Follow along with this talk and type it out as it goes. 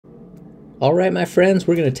All right, my friends,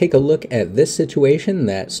 we're going to take a look at this situation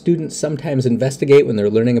that students sometimes investigate when they're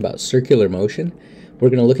learning about circular motion. We're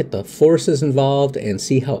going to look at the forces involved and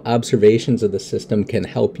see how observations of the system can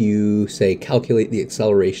help you, say, calculate the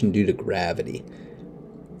acceleration due to gravity.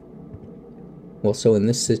 Well, so in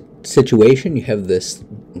this situation, you have this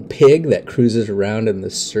pig that cruises around in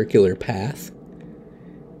this circular path.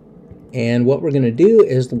 And what we're going to do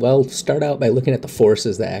is, well, start out by looking at the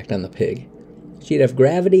forces that act on the pig. So you'd have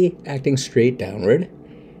gravity acting straight downward,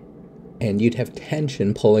 and you'd have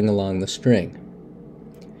tension pulling along the string.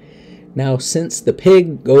 Now, since the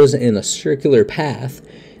pig goes in a circular path,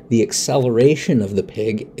 the acceleration of the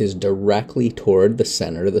pig is directly toward the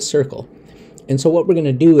center of the circle. And so what we're going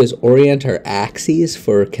to do is orient our axes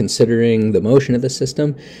for considering the motion of the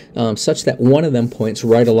system such that one of them points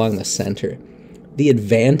right along the center. The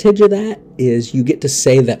advantage of that is you get to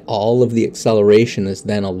say that all of the acceleration is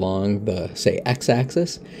then along the, say,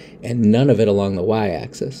 x-axis and none of it along the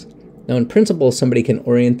y-axis. Now, in principle, somebody can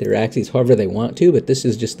orient their axes however they want to, but this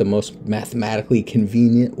is just the most mathematically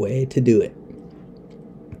convenient way to do it.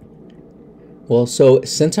 Well, so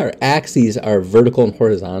since our axes are vertical and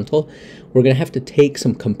horizontal, we're going to have to take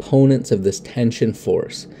some components of this tension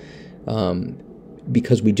force.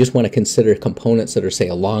 Because we just want to consider components that are, say,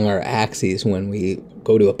 along our axes when we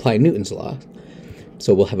go to apply Newton's law.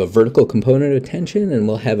 So we'll have a vertical component of tension and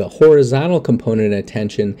we'll have a horizontal component of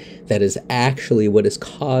tension that is actually what is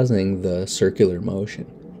causing the circular motion.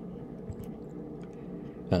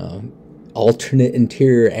 Alternate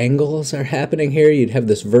interior angles are happening here. You'd have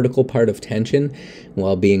this vertical part of tension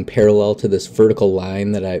while being parallel to this vertical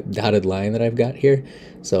line dotted line that I've got here.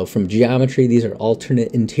 So from geometry, these are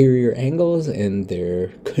alternate interior angles and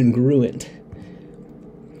they're congruent.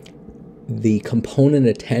 The component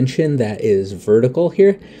of tension that is vertical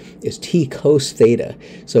here is T cos theta.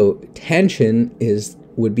 So tension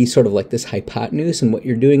would be sort of like this hypotenuse, and what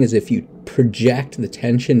you're doing is if you project the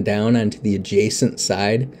tension down onto the adjacent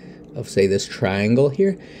side of, say, this triangle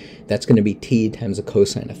here, that's going to be T times the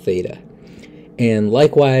cosine of theta. And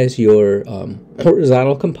likewise, your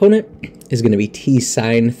horizontal component is going to be T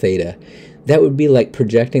sine theta. That would be like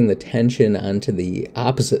projecting the tension onto the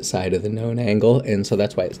opposite side of the known angle, and so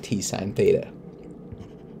that's why it's T sine theta.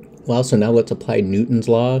 Well, so now let's apply Newton's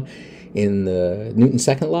law in the Newton's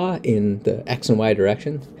second law in the x and y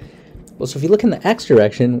directions. Well, so if you look in the x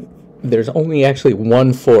direction, there's only actually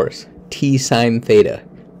one force, T sine theta.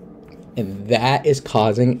 And that is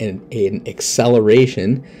causing an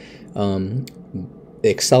acceleration,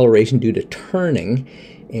 acceleration due to turning.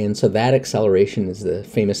 And so that acceleration is the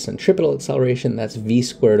famous centripetal acceleration. That's v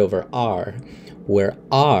squared over r, where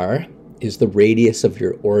r is the radius of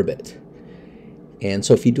your orbit. And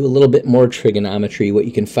so if you do a little bit more trigonometry, what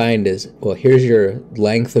you can find is, well, here's your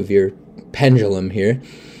length of your pendulum here,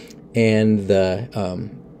 and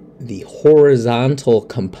the horizontal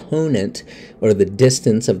component, or the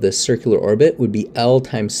distance of this circular orbit, would be L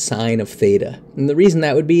times sine of theta. And the reason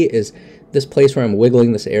that would be is this place where I'm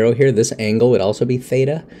wiggling this arrow here, this angle would also be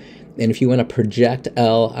theta. And if you want to project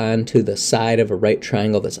L onto the side of a right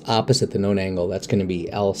triangle that's opposite the known angle, that's going to be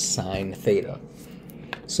L sine theta.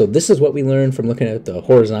 So this is what we learned from looking at the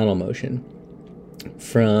horizontal motion.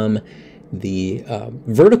 From the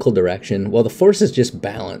vertical direction, well, the force is just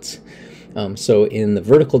balance. So in the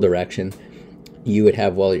vertical direction, you would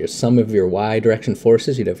have, well, your sum of your y direction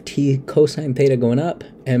forces. You'd have T cosine theta going up,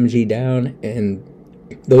 mg down, and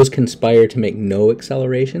those conspire to make no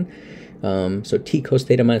acceleration. So T cos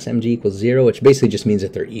theta minus mg equals 0, which basically just means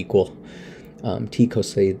that they're equal. T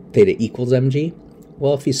cos theta equals mg.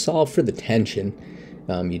 Well, if you solve for the tension,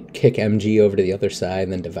 you'd kick mg over to the other side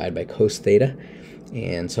and then divide by cos theta.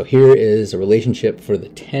 And so here is a relationship for the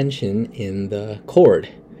tension in the chord.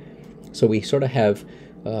 So we sort of have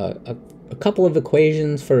a couple of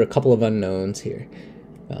equations for a couple of unknowns here.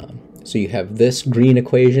 So you have this green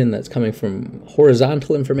equation that's coming from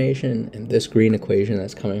horizontal information and this green equation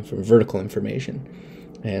that's coming from vertical information.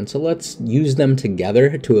 And so let's use them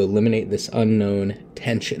together to eliminate this unknown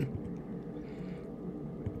tension.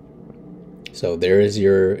 So there is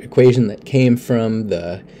your equation that came from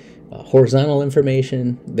the horizontal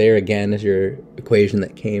information. There again is your equation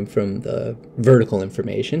that came from the vertical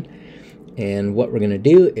information. And what we're going to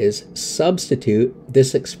do is substitute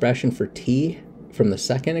this expression for T from the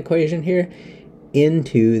second equation here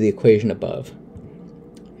into the equation above.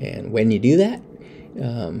 And when you do that,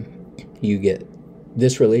 you get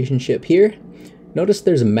this relationship here. Notice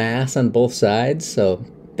there's mass on both sides, so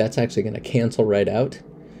that's actually going to cancel right out.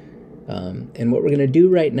 And what we're going to do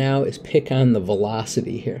right now is pick on the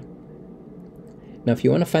velocity here. Now, if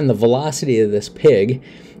you want to find the velocity of this pig,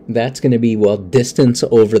 that's going to be, well, distance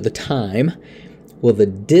over the time. Well, the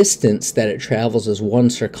distance that it travels is one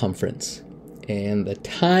circumference. And the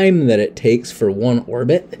time that it takes for one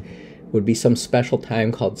orbit would be some special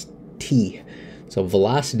time called t. So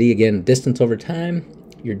velocity, again, distance over time.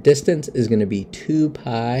 Your distance is going to be 2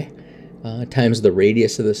 pi times the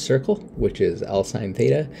radius of the circle, which is L sine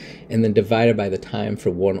theta, and then divided by the time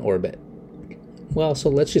for one orbit. Well, so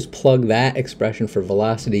let's just plug that expression for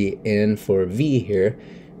velocity in for v here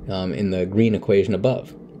in the green equation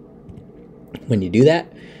above. When you do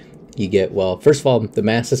that, you get, well, first of all, the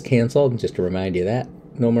mass is canceled, just to remind you that,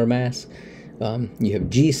 no more mass. You have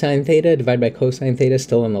g sine theta divided by cosine theta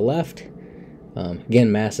still on the left.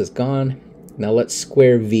 Again, mass is gone. Now let's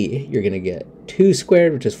square v. You're going to get 2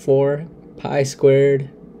 squared, which is 4, pi squared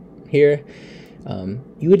here.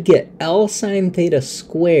 You would get L sine theta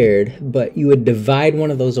squared, but you would divide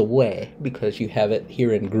one of those away because you have it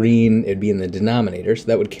here in green. It'd be in the denominator, so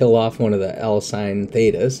that would kill off one of the L sine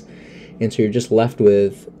thetas. And so you're just left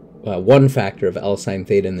with one factor of L sine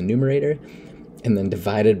theta in the numerator, and then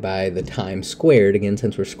divided by the time squared, again,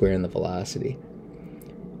 since we're squaring the velocity.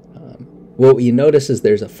 What you notice is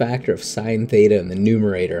there's a factor of sine theta in the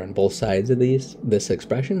numerator on both sides of this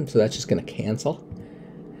expression, so that's just going to cancel.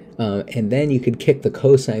 And then you could kick the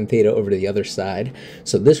cosine theta over to the other side.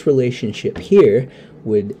 So this relationship here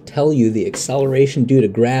would tell you the acceleration due to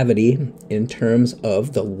gravity in terms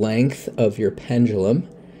of the length of your pendulum,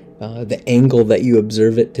 the angle that you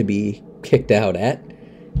observe it to be kicked out at,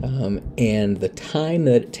 and the time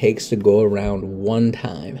that it takes to go around one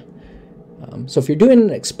time. So if you're doing an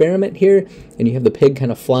experiment here and you have the pig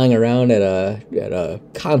kind of flying around at a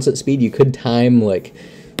constant speed, you could time, like,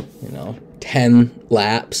 10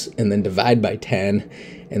 laps and then divide by 10,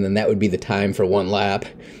 and then that would be the time for one lap,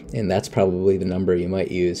 and that's probably the number you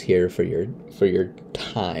might use here for your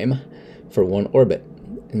time for one orbit.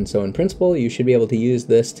 And so in principle, you should be able to use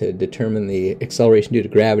this to determine the acceleration due to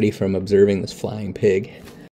gravity from observing this flying pig.